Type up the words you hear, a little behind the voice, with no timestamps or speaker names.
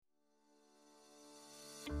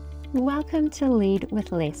Welcome to Lead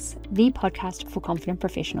with Less, the podcast for confident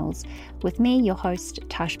professionals, with me, your host,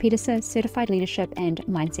 Tash Peterson, certified leadership and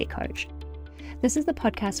mindset coach. This is the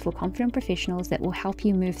podcast for confident professionals that will help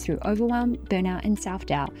you move through overwhelm, burnout, and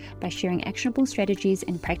self-doubt by sharing actionable strategies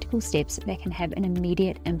and practical steps that can have an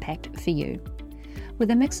immediate impact for you. With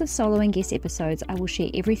a mix of solo and guest episodes, I will share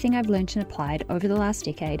everything I've learned and applied over the last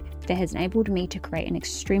decade that has enabled me to create an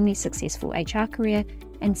extremely successful HR career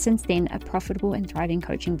and since then a profitable and thriving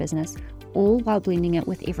coaching business, all while blending it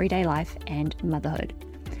with everyday life and motherhood.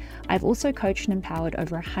 I've also coached and empowered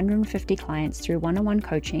over 150 clients through one-on-one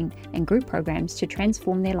coaching and group programs to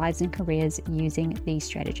transform their lives and careers using these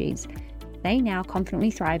strategies. They now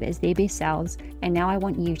confidently thrive as their best selves, and now I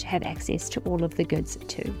want you to have access to all of the goods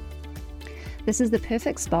too. This is the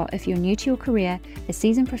perfect spot if you're new to your career, a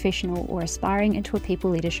seasoned professional, or aspiring into a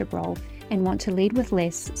people leadership role and want to lead with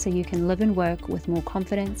less so you can live and work with more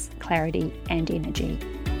confidence, clarity, and energy.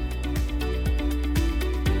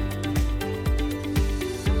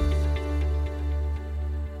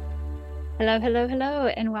 Hello,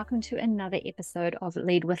 and welcome to another episode of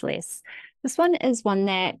Lead with Less. This one is one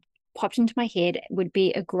that popped into my head, would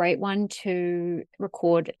be a great one to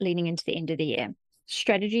record leading into the end of the year.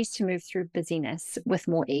 Strategies to move through busyness with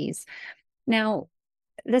more ease. Now,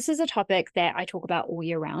 this is a topic that I talk about all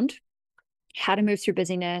year round. How to move through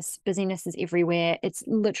busyness. Busyness is everywhere. It's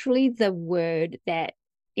literally the word that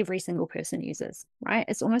every single person uses, right?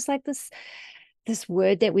 It's almost like this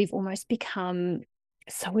word that we've almost become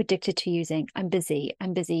so addicted to using. I'm busy.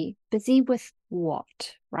 Busy with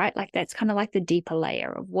what, right? Like that's kind of like the deeper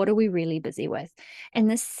layer of what are we really busy with?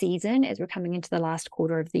 And this season, as we're coming into the last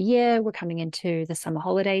quarter of the year, we're coming into the summer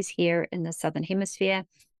holidays here in the Southern Hemisphere.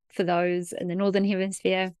 For those in the Northern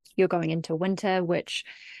Hemisphere, you're going into winter, which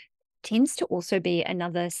tends to also be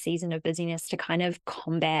another season of busyness to kind of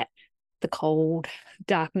combat the cold,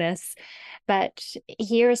 darkness. But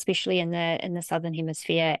here, especially in the Southern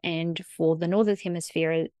Hemisphere and for the Northern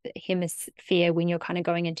Hemisphere, when you're kind of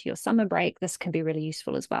going into your summer break, this can be really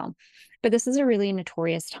useful as well. But this is a really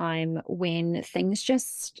notorious time when things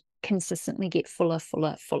just consistently get fuller.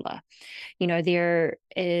 You know,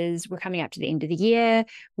 we're coming up to the end of the year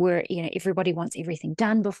where, everybody wants everything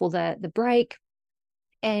done before the break.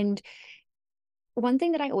 And one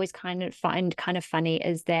thing that I always kind of find kind of funny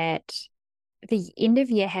is that the end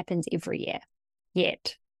of year happens every year,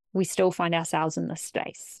 yet we still find ourselves in this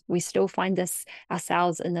space. We still find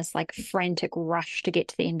ourselves in this like frantic rush to get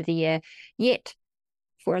to the end of the year, yet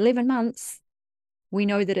for 11 months, we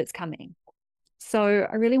know that it's coming. So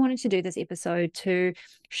I really wanted to do this episode to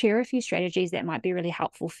share a few strategies that might be really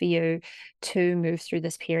helpful for you to move through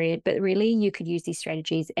this period. But really, you could use these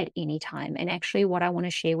strategies at any time. And actually, what I want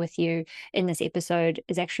to share with you in this episode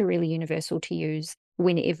is actually really universal to use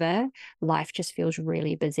whenever life just feels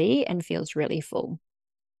really busy and feels really full.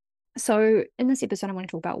 So in this episode, I want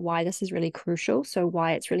to talk about why this is really crucial. So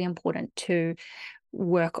why it's really important to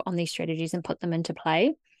work on these strategies and put them into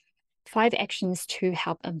play. 5 actions to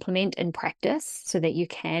help implement in practice so that you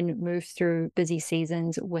can move through busy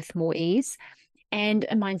seasons with more ease, and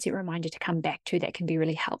a mindset reminder to come back to that can be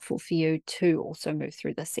really helpful for you to also move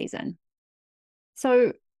through this season.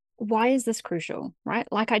 So why is this crucial, right?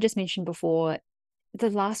 Like I just mentioned before, the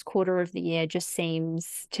last quarter of the year just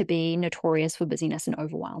seems to be notorious for busyness and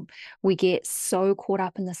overwhelm. We get so caught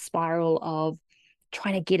up in the spiral of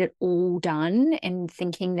trying to get it all done and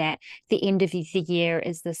thinking that the end of the year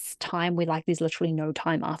is this time where like there's literally no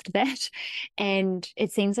time after that. And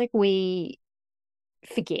it seems like we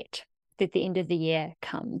forget that the end of the year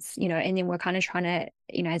comes, and then we're kind of trying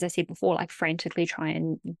to, as I said before, like frantically try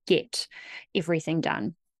and get everything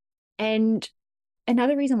done. And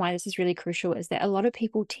another reason why this is really crucial is that a lot of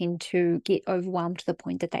people tend to get overwhelmed to the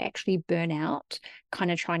point that they actually burn out,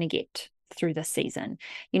 kind of trying to get through this season,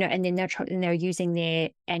 and then they're using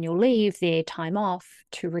their annual leave, their time off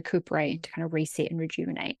to recuperate, to kind of reset and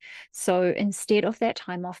rejuvenate. So instead of that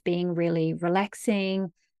time off being really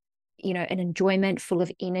relaxing, an enjoyment full of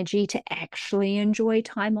energy to actually enjoy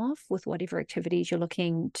time off with whatever activities you're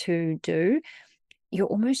looking to do, you're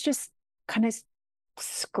almost just kind of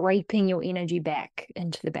scraping your energy back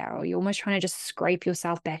into the barrel. You're almost trying to just scrape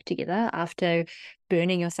yourself back together after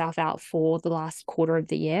burning yourself out for the last quarter of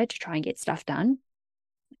the year to try and get stuff done.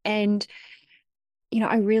 And,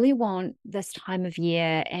 I really want this time of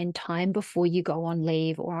year and time before you go on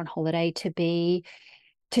leave or on holiday to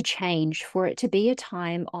change, for it to be a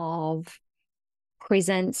time of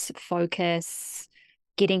presence, focus,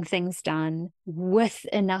 getting things done with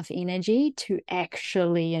enough energy to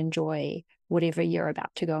actually enjoy whatever you're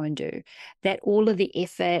about to go and do. That all of the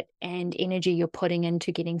effort and energy you're putting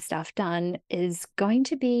into getting stuff done is going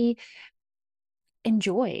to be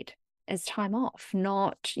enjoyed as time off,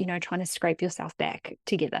 not, trying to scrape yourself back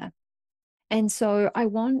together. And so I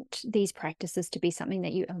want these practices to be something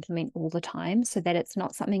that you implement all the time, so that it's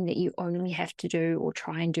not something that you only have to do or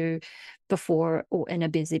try and do before or in a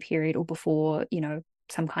busy period or before,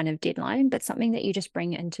 some kind of deadline, but something that you just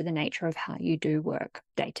bring into the nature of how you do work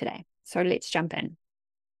day to day. So let's jump in.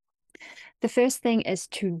 The first thing is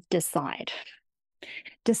to decide.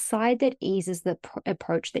 Decide that ease is the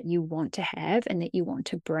approach that you want to have and that you want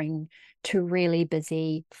to bring to really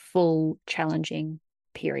busy, full, challenging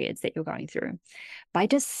periods that you're going through. By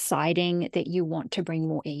deciding that you want to bring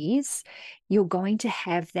more ease, you're going to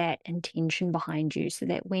have that intention behind you, so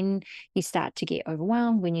that when you start to get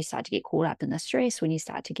overwhelmed, when you start to get caught up in the stress, when you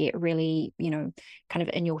start to get really, kind of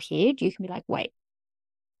in your head, you can be like, wait,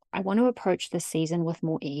 I want to approach this season with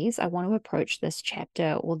more ease. I want to approach this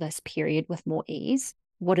chapter or this period with more ease.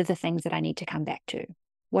 What are the things that I need to come back to?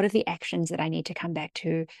 What are the actions that I need to come back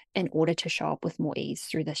to in order to show up with more ease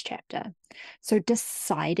through this chapter? So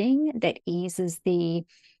deciding that ease is the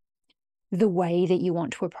way that you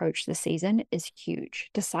want to approach the season is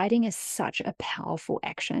huge. Deciding is such a powerful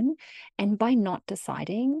action. And by not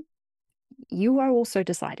deciding, you are also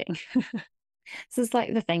deciding. This is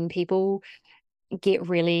like the thing, people get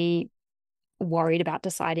really worried about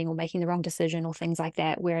deciding or making the wrong decision or things like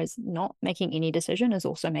that, whereas not making any decision is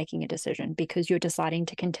also making a decision, because you're deciding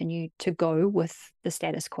to continue to go with the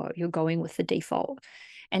status quo. You're going with the default.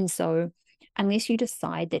 And so unless you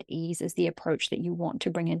decide that ease is the approach that you want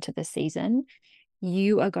to bring into the season,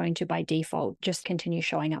 you are going to by default just continue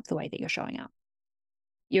showing up the way that you're showing up.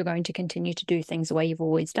 You're going to continue to do things the way you've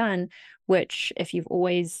always done, which if you've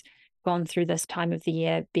always gone through this time of the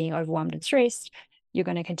year being overwhelmed and stressed, you're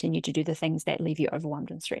going to continue to do the things that leave you overwhelmed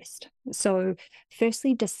and stressed. So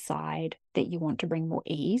firstly, decide that you want to bring more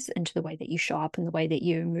ease into the way that you show up and the way that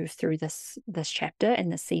you move through this chapter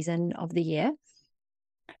and this season of the year,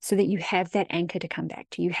 so that you have that anchor to come back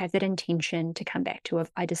to. You have that intention to come back to of,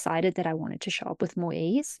 I decided that I wanted to show up with more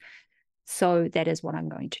ease. So that is what I'm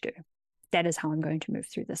going to do. That is how I'm going to move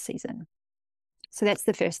through this season. So that's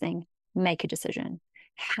the first thing. Make a decision.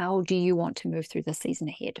 How do you want to move through this season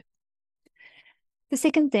ahead? The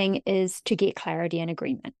second thing is to get clarity and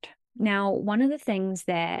agreement. Now, one of the things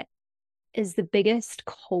that is the biggest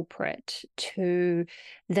culprit to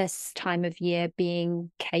this time of year being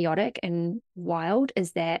chaotic and wild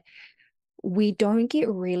is that we don't get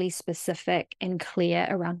really specific and clear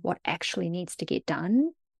around what actually needs to get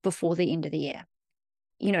done before the end of the year.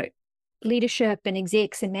 Leadership and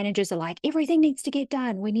execs and managers are like, everything needs to get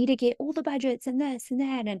done. We need to get all the budgets and this and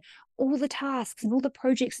that, and all the tasks and all the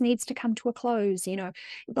projects needs to come to a close,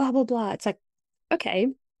 blah, blah, blah. It's like, okay,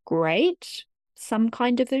 great, some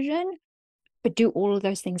kind of vision, but do all of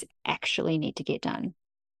those things actually need to get done?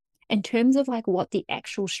 In terms of like what the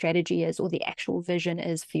actual strategy is or the actual vision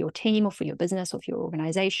is for your team or for your business or for your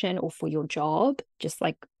organization or for your job, just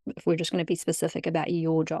like if we're just going to be specific about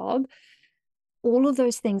your job, all of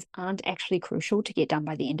those things aren't actually crucial to get done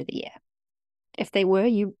by the end of the year. If they were,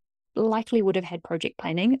 you likely would have had project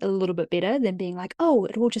planning a little bit better than being like, oh,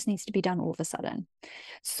 it all just needs to be done all of a sudden.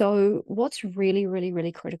 So what's really, really,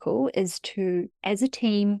 really critical is to, as a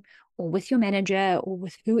team or with your manager or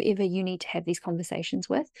with whoever you need to have these conversations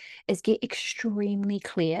with, is get extremely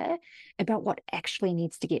clear about what actually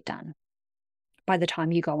needs to get done by the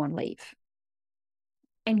time you go on leave,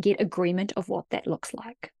 and get agreement of what that looks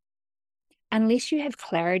like. Unless you have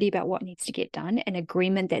clarity about what needs to get done and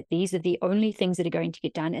agreement that these are the only things that are going to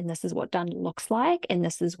get done, and this is what done looks like, and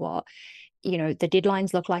this is what, the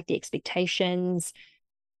deadlines look like, the expectations,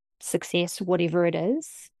 success, whatever it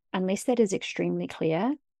is, unless that is extremely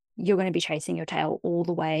clear, you're going to be chasing your tail all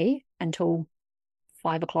the way until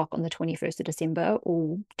 5 o'clock on the 21st of December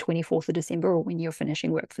or 24th of December, or when you're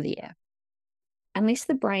finishing work for the year. Unless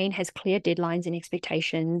the brain has clear deadlines and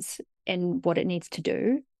expectations and what it needs to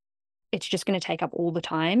do, it's just going to take up all the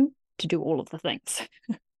time to do all of the things.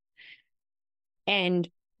 And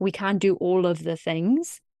we can't do all of the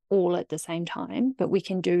things all at the same time, but we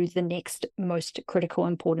can do the next most critical,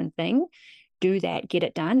 important thing, do that, get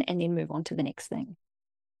it done, and then move on to the next thing.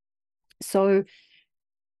 So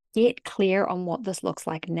get clear on what this looks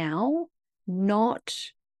like now, not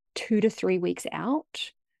 2 to 3 weeks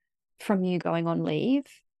out from you going on leave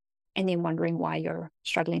and then wondering why you're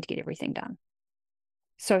struggling to get everything done.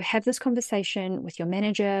 So have this conversation with your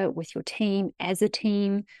manager, with your team, as a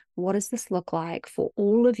team. What does this look like for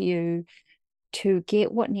all of you to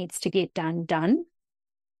get what needs to get done,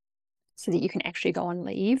 so that you can actually go on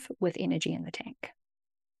leave with energy in the tank.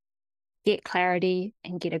 Get clarity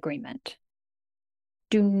and get agreement.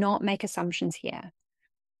 Do not make assumptions here.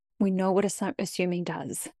 We know what assuming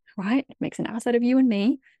does, right? It makes an ass out of you and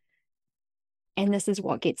me. And this is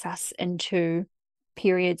what gets us into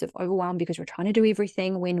periods of overwhelm because we're trying to do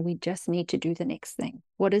everything when we just need to do the next thing.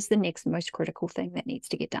 What is the next most critical thing that needs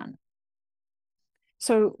to get done?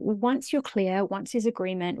 So once you're clear, once there's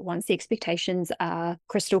agreement, once the expectations are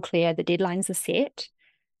crystal clear, the deadlines are set,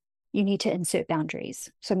 you need to insert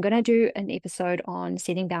boundaries. So I'm going to do an episode on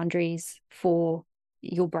setting boundaries for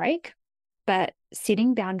your break, but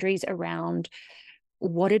setting boundaries around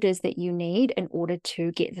what it is that you need in order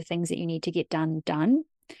to get the things that you need to get done.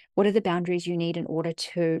 What are the boundaries you need in order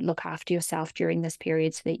to look after yourself during this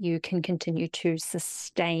period so that you can continue to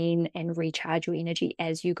sustain and recharge your energy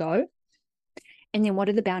as you go? And then what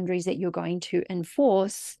are the boundaries that you're going to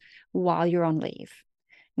enforce while you're on leave?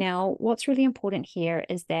 Now, what's really important here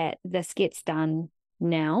is that this gets done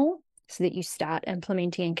now so that you start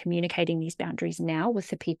implementing and communicating these boundaries now with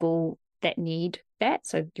the people that need that.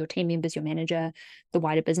 So your team members, your manager, the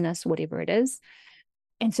wider business, whatever it is.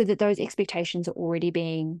 And so that those expectations are already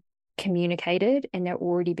being communicated and they're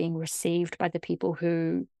already being received by the people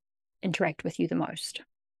who interact with you the most.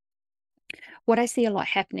 What I see a lot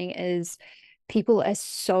happening is people are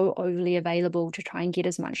so overly available to try and get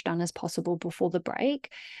as much done as possible before the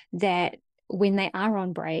break that when they are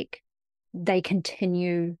on break, they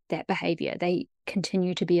continue that behavior. They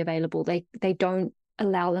continue to be available. They don't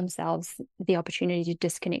allow themselves the opportunity to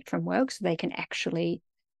disconnect from work so they can actually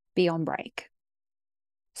be on break.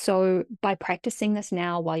 So by practicing this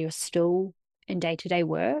now while you're still in day-to-day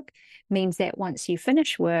work means that once you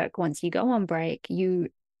finish work, once you go on break, you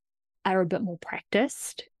are a bit more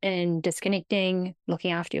practiced in disconnecting,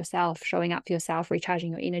 looking after yourself, showing up for yourself,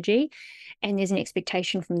 recharging your energy. And there's an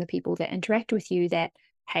expectation from the people that interact with you that,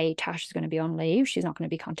 hey, Tasha's going to be on leave. She's not going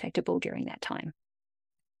to be contactable during that time.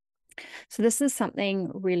 So this is something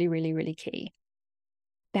really, really, really key.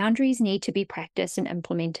 Boundaries need to be practiced and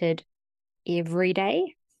implemented every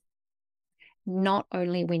day, not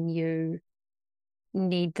only when you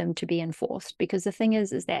need them to be enforced. Because the thing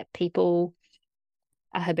is that people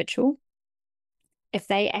are habitual. If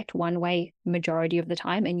they act one way majority of the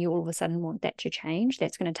time and you all of a sudden want that to change,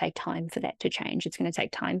 that's going to take time for that to change. It's going to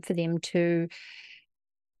take time for them to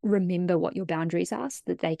remember what your boundaries are so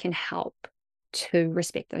that they can help to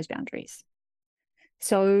respect those boundaries.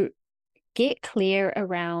 So get clear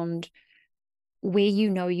around where you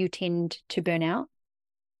know you tend to burn out.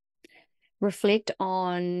 Reflect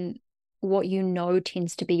on what you know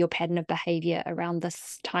tends to be your pattern of behavior around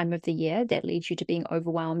this time of the year that leads you to being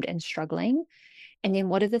overwhelmed and struggling. And then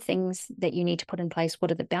what are the things that you need to put in place?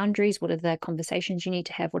 What are the boundaries? What are the conversations you need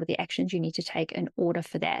to have? What are the actions you need to take in order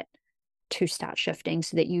for that to start shifting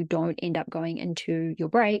so that you don't end up going into your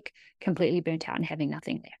break completely burnt out and having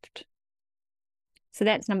nothing left? So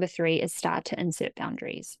that's number 3, is start to insert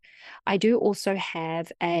boundaries. I do also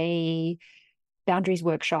have a boundaries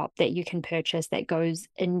workshop that you can purchase that goes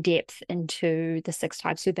in depth into the 6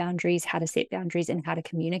 types of boundaries, how to set boundaries and how to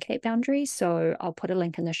communicate boundaries. So I'll put a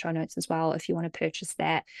link in the show notes as well if you want to purchase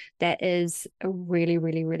that. That is a really,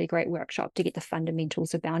 really, really great workshop to get the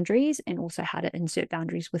fundamentals of boundaries and also how to insert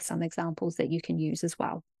boundaries with some examples that you can use as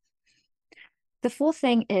well. The 4th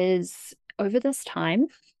thing is over this time,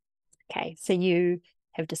 okay, so you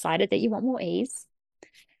have decided that you want more ease.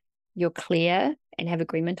 You're clear and have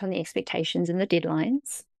agreement on the expectations and the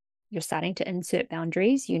deadlines. You're starting to insert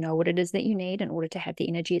boundaries. You know what it is that you need in order to have the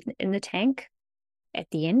energy in the tank at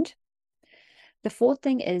the end. The 4th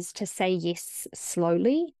thing is to say yes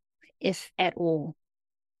slowly, if at all.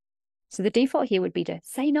 So the default here would be to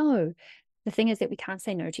say no. The thing is that we can't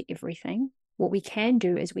say no to everything. What we can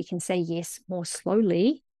do is we can say yes more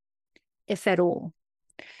slowly, if at all.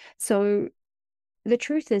 So the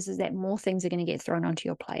truth is that more things are going to get thrown onto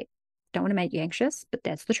your plate. Don't want to make you anxious, but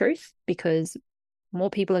that's the truth, because more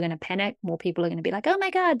people are going to panic. More people are going to be like, oh my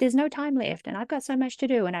God, there's no time left. And I've got so much to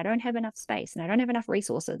do and I don't have enough space and I don't have enough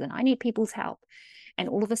resources and I need people's help. And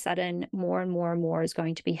all of a sudden, more and more and more is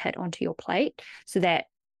going to be hit onto your plate so that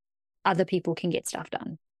other people can get stuff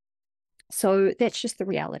done. So that's just the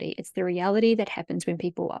reality. It's the reality that happens when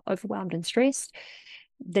people are overwhelmed and stressed.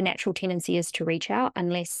 The natural tendency is to reach out,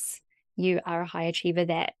 unless you are a high achiever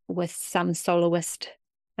that with some soloist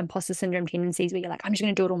imposter syndrome tendencies where you're like, I'm just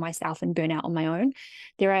going to do it all myself and burn out on my own.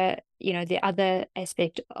 There are, the other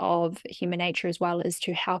aspect of human nature as well is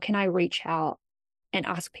to how can I reach out and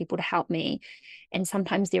ask people to help me? And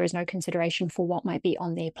sometimes there is no consideration for what might be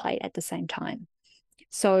on their plate at the same time.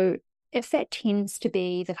 So if that tends to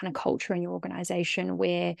be the kind of culture in your organization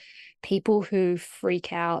where people who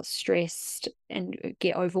freak out, stressed, and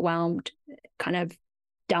get overwhelmed kind of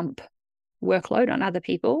dump workload on other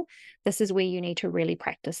people, this is where you need to really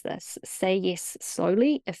practice this. Say yes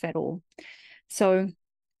slowly, if at all. So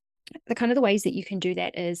the ways that you can do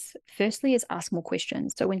that is, firstly, is ask more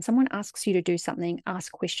questions. So when someone asks you to do something,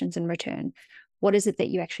 ask questions in return. What is it that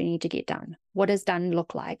you actually need to get done? What does done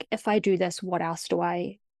look like? If I do this, what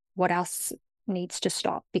else needs to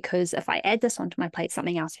stop? Because if I add this onto my plate,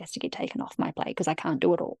 something else has to get taken off my plate because I can't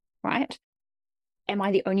do it all, right? Am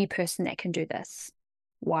I the only person that can do this?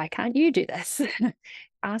 Why can't you do this?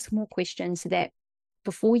 Ask more questions so that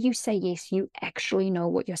before you say yes, you actually know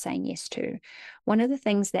what you're saying yes to. One of the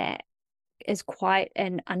things that is quite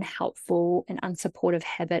an unhelpful and unsupportive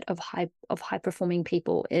habit of high performing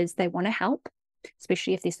people is they want to help,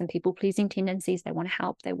 especially if there's some people pleasing tendencies. They want to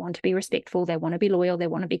help, they want to be respectful, they want to be loyal, they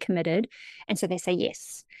want to be committed, and so they say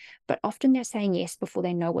yes. But often they're saying yes before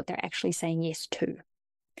they know what they're actually saying yes to.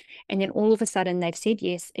 And then all of a sudden they've said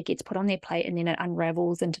yes, it gets put on their plate, and then it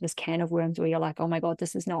unravels into this can of worms where you're like, oh my God,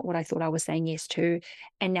 this is not what I thought I was saying yes to.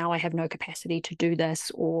 And now I have no capacity to do this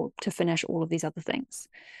or to finish all of these other things.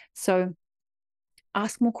 So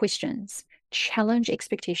ask more questions, challenge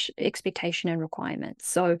expectation and requirements.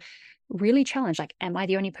 So really challenge, like, am I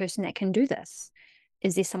the only person that can do this?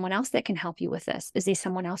 Is there someone else that can help you with this? Is there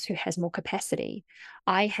someone else who has more capacity?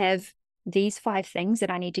 I have these 5 things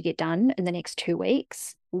that I need to get done in the next 2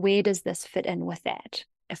 weeks. Where does this fit in with that?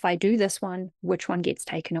 If I do this one, which one gets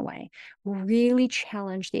taken away? Really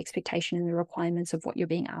challenge the expectation and the requirements of what you're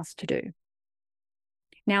being asked to do.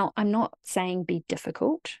 Now, I'm not saying be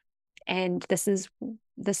difficult, and this is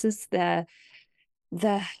the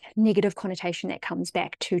negative connotation that comes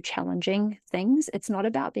back to challenging things. It's not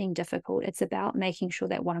about being difficult. It's about making sure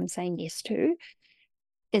that what I'm saying yes to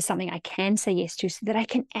is something I can say yes to so that I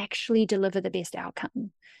can actually deliver the best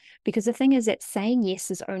outcome. Because the thing is that saying yes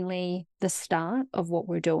is only the start of what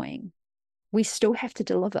we're doing. We still have to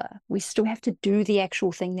deliver. We still have to do the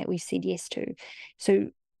actual thing that we said yes to.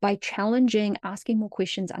 So by challenging, asking more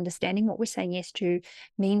questions, understanding what we're saying yes to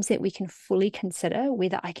means that we can fully consider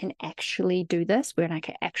whether I can actually do this, whether I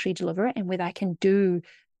can actually deliver it, and whether I can do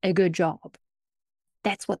a good job.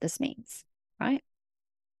 That's what this means, right?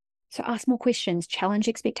 So ask more questions, challenge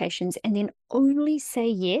expectations, and then only say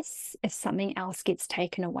yes if something else gets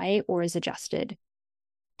taken away or is adjusted.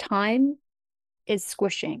 Time is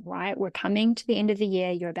squishing, right? We're coming to the end of the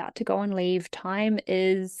year. You're about to go on leave. Time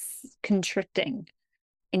is constricting,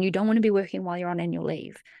 and you don't want to be working while you're on annual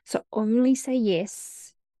leave. So only say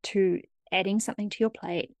yes to adding something to your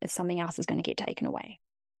plate if something else is going to get taken away.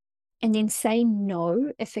 And then say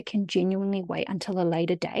no if it can genuinely wait until a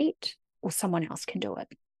later date or someone else can do it.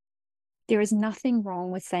 There is nothing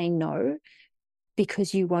wrong with saying no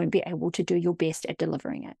because you won't be able to do your best at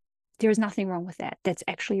delivering it. There is nothing wrong with that. That's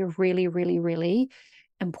actually a really, really, really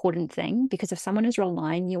important thing, because if someone is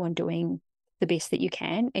relying you on doing the best that you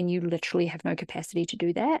can and you literally have no capacity to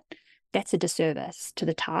do that, that's a disservice to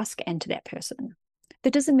the task and to that person.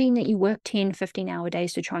 That doesn't mean that you work 10, 15-hour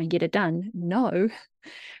days to try and get it done. No,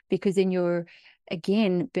 because then you're,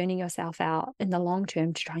 again, burning yourself out in the long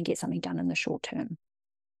term to try and get something done in the short term.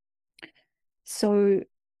 So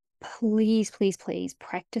please, please, please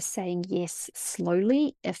practice saying yes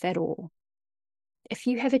slowly, if at all. If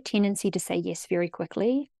you have a tendency to say yes very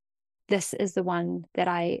quickly, this is the one that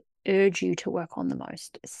I urge you to work on the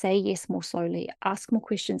most. Say yes more slowly, ask more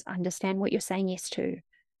questions, understand what you're saying yes to.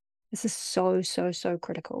 This is so, so, so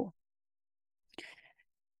critical.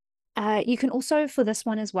 You can also, for this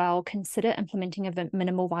one as well, consider implementing a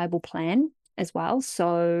minimal viable plan as well.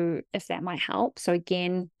 So if that might help. So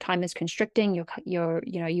again, time is constricting. You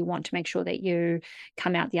want to make sure that you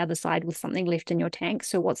come out the other side with something left in your tank.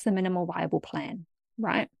 So what's the minimal viable plan,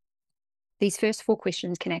 right? These first 4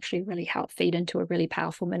 questions can actually really help feed into a really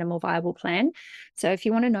powerful minimal viable plan. So if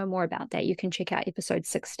you want to know more about that, you can check out episode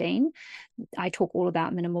 16. I talk all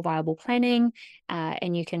about minimal viable planning,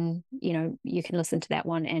 and you can listen to that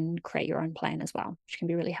one and create your own plan as well, which can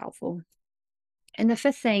be really helpful. And the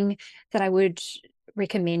 5th thing that I would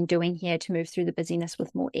recommend doing here to move through the busyness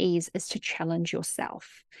with more ease is to challenge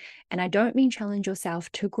yourself. And I don't mean challenge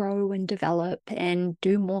yourself to grow and develop and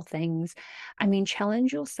do more things. I mean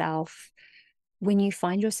challenge yourself when you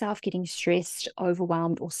find yourself getting stressed,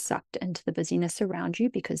 overwhelmed, or sucked into the busyness around you,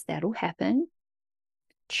 because that'll happen.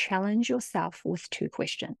 Challenge yourself with 2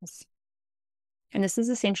 questions. And this is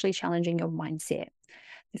essentially challenging your mindset.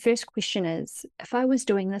 The first question is, if I was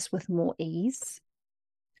doing this with more ease,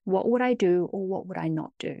 what would I do or what would I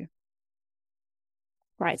not do?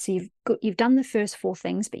 right? So you've done the first 4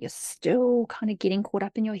 things, but you're still kind of getting caught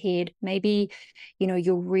up in your head. Maybe,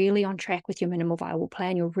 you're really on track with your minimal viable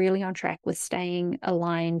plan. You're really on track with staying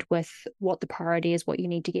aligned with what the priority is, what you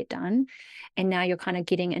need to get done. And now you're kind of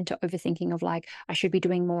getting into overthinking of like, I should be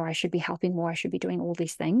doing more. I should be helping more. I should be doing all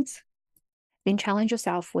these things. Then challenge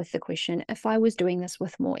yourself with the question, if I was doing this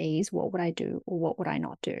with more ease, what would I do or what would I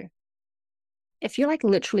not do? If you're like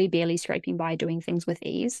literally barely scraping by doing things with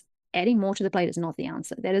ease, adding more to the plate is not the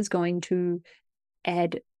answer. That is going to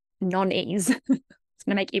add non-ease. It's going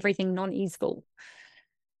to make everything non-easeful.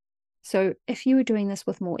 So if you were doing this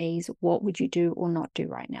with more ease, what would you do or not do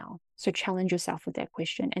right now? So challenge yourself with that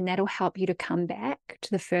question, and that'll help you to come back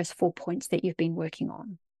to the first 4 points that you've been working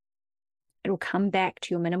on. It'll come back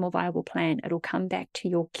to your minimal viable plan. It'll come back to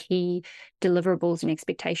your key deliverables and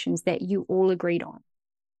expectations that you all agreed on.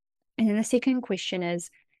 And then the second question is,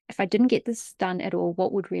 if I didn't get this done at all,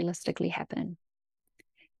 what would realistically happen?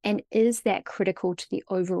 And is that critical to the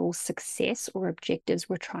overall success or objectives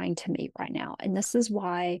we're trying to meet right now? And this is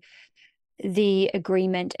why the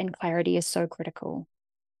agreement and clarity is so critical.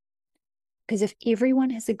 Because if everyone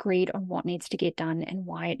has agreed on what needs to get done and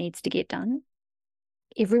why it needs to get done,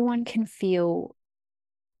 everyone can feel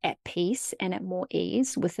at peace and at more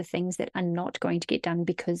ease with the things that are not going to get done,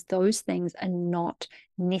 because those things are not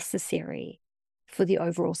necessary for the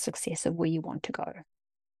overall success of where you want to go.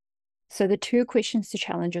 So the 2 questions to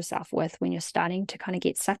challenge yourself with when you're starting to kind of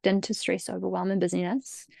get sucked into stress, overwhelm, and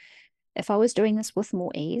busyness: if I was doing this with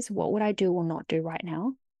more ease, what would I do or not do right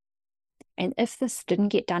now? And if this didn't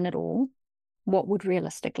get done at all, what would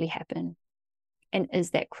realistically happen? And is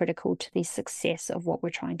that critical to the success of what we're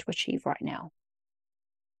trying to achieve right now?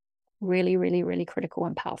 Really, really, really critical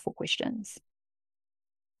and powerful questions.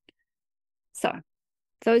 So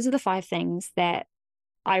those are the 5 things that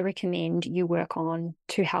I recommend you work on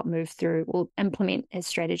to help move through, or implement as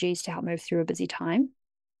strategies to help move through a busy time.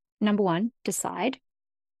 Number 1, decide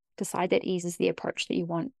that ease is the approach that you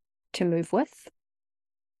want to move with,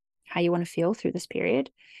 how you want to feel through this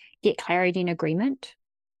period. Get clarity and agreement.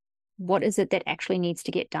 What is it that actually needs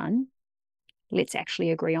to get done? Let's actually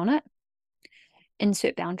agree on it.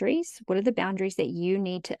 Insert boundaries. What are the boundaries that you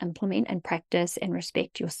need to implement and practice and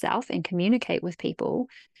respect yourself and communicate with people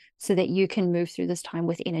so that you can move through this time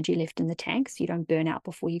with energy left in the tank so you don't burn out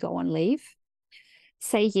before you go on leave?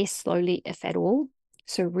 Say yes slowly, if at all.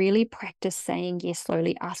 So really practice saying yes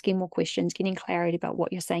slowly, asking more questions, getting clarity about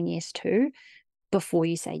what you're saying yes to before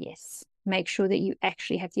you say yes. Make sure that you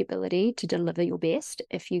actually have the ability to deliver your best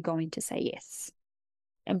if you're going to say yes.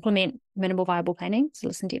 Implement minimal viable planning. So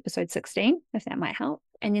listen to episode 16 if that might help.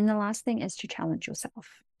 And then the last thing is to challenge yourself.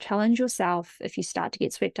 Challenge yourself. If you start to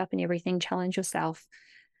get swept up in everything, challenge yourself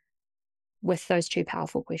with those 2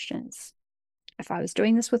 powerful questions. If I was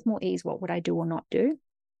doing this with more ease, what would I do or not do?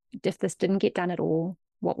 If this didn't get done at all,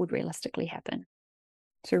 what would realistically happen?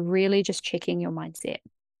 So really just checking your mindset.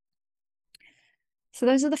 So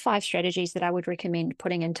those are the 5 strategies that I would recommend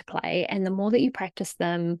putting into play. And the more that you practice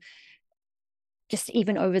them, just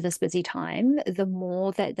even over this busy time, the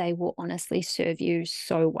more that they will honestly serve you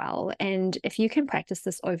so well. And if you can practice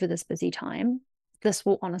this over this busy time, this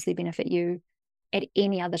will honestly benefit you at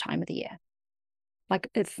any other time of the year. Like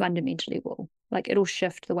it fundamentally will. Like it'll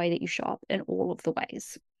shift the way that you shop in all of the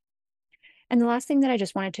ways. And the last thing that I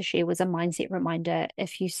just wanted to share was a mindset reminder.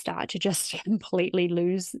 If you start to just completely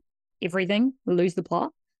lose everything, lose the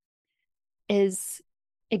plot, is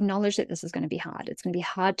acknowledge that this is going to be hard. It's going to be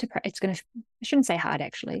hard to, I shouldn't say hard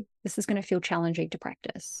actually. This is going to feel challenging to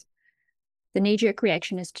practice. The knee-jerk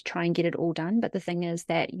reaction is to try and get it all done. But the thing is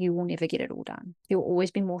that you will never get it all done. There will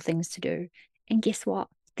always be more things to do. And guess what?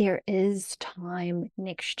 There is time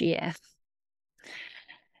next year.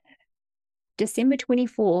 December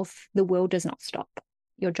 24th, the world does not stop.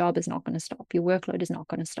 Your job is not going to stop. Your workload is not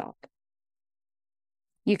going to stop.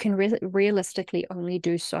 You can realistically only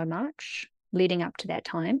do so much leading up to that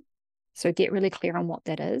time. So get really clear on what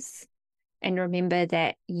that is. And remember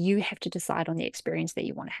that you have to decide on the experience that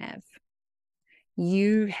you want to have.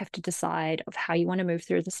 You have to decide of how you want to move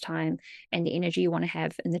through this time and the energy you want to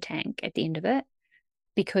have in the tank at the end of it,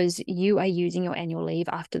 because you are using your annual leave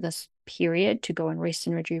after this period to go and rest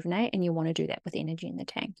and rejuvenate, and you want to do that with energy in the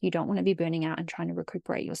tank. You don't want to be burning out and trying to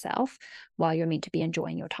recuperate yourself while you're meant to be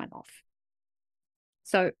enjoying your time off.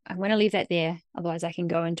 So I'm going to leave that there. Otherwise, I can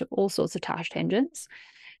go into all sorts of task tangents.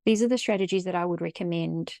 These are the strategies that I would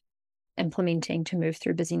recommend implementing to move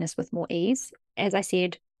through busyness with more ease. As I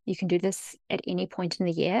said, you can do this at any point in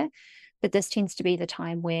the year, but this tends to be the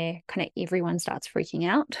time where kind of everyone starts freaking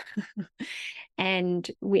out. And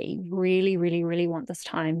we really, really, really want this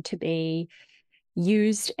time to be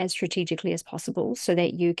used as strategically as possible so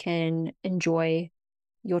that you can enjoy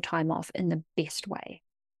your time off in the best way.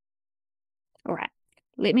 All right.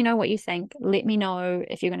 Let me know what you think. Let me know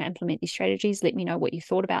if you're going to implement these strategies. Let me know what you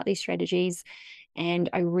thought about these strategies. And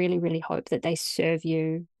I really, really hope that they serve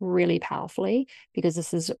you really powerfully, because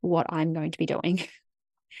this is what I'm going to be doing.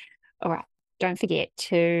 All right. Don't forget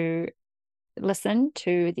to listen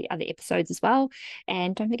to the other episodes as well.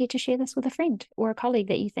 And don't forget to share this with a friend or a colleague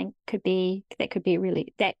that you think could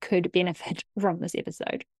benefit from this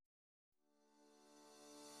episode.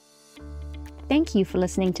 Thank you for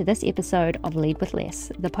listening to this episode of Lead with Less,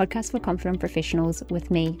 the podcast for confident professionals with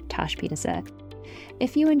me, Tash Peterson.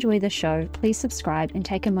 If you enjoy the show, please subscribe and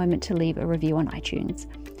take a moment to leave a review on iTunes.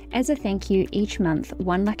 As a thank you, each month,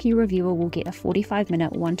 one lucky reviewer will get a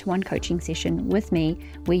 45-minute one-to-one coaching session with me,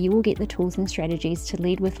 where you will get the tools and strategies to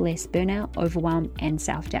lead with less burnout, overwhelm, and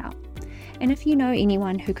self-doubt. And if you know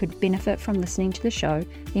anyone who could benefit from listening to the show,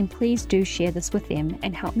 then please do share this with them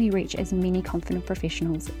and help me reach as many confident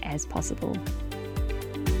professionals as possible.